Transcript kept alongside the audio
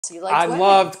So you liked I women.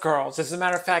 loved girls. As a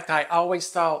matter of fact, I always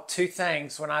thought two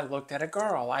things when I looked at a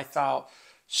girl. I thought,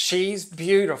 she's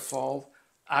beautiful.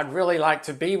 I'd really like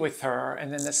to be with her.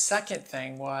 And then the second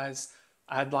thing was,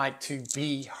 I'd like to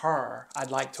be her. I'd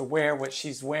like to wear what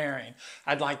she's wearing.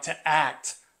 I'd like to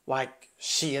act like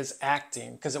she is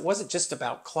acting, because it wasn't just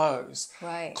about clothes.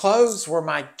 Right. Clothes were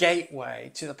my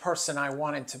gateway to the person I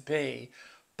wanted to be,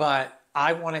 but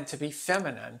I wanted to be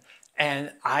feminine.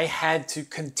 And I had to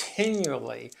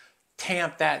continually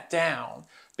tamp that down,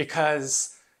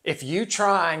 because if you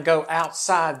try and go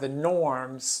outside the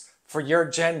norms for your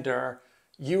gender,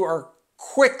 you are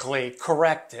quickly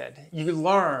corrected. You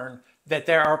learn that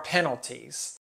there are penalties.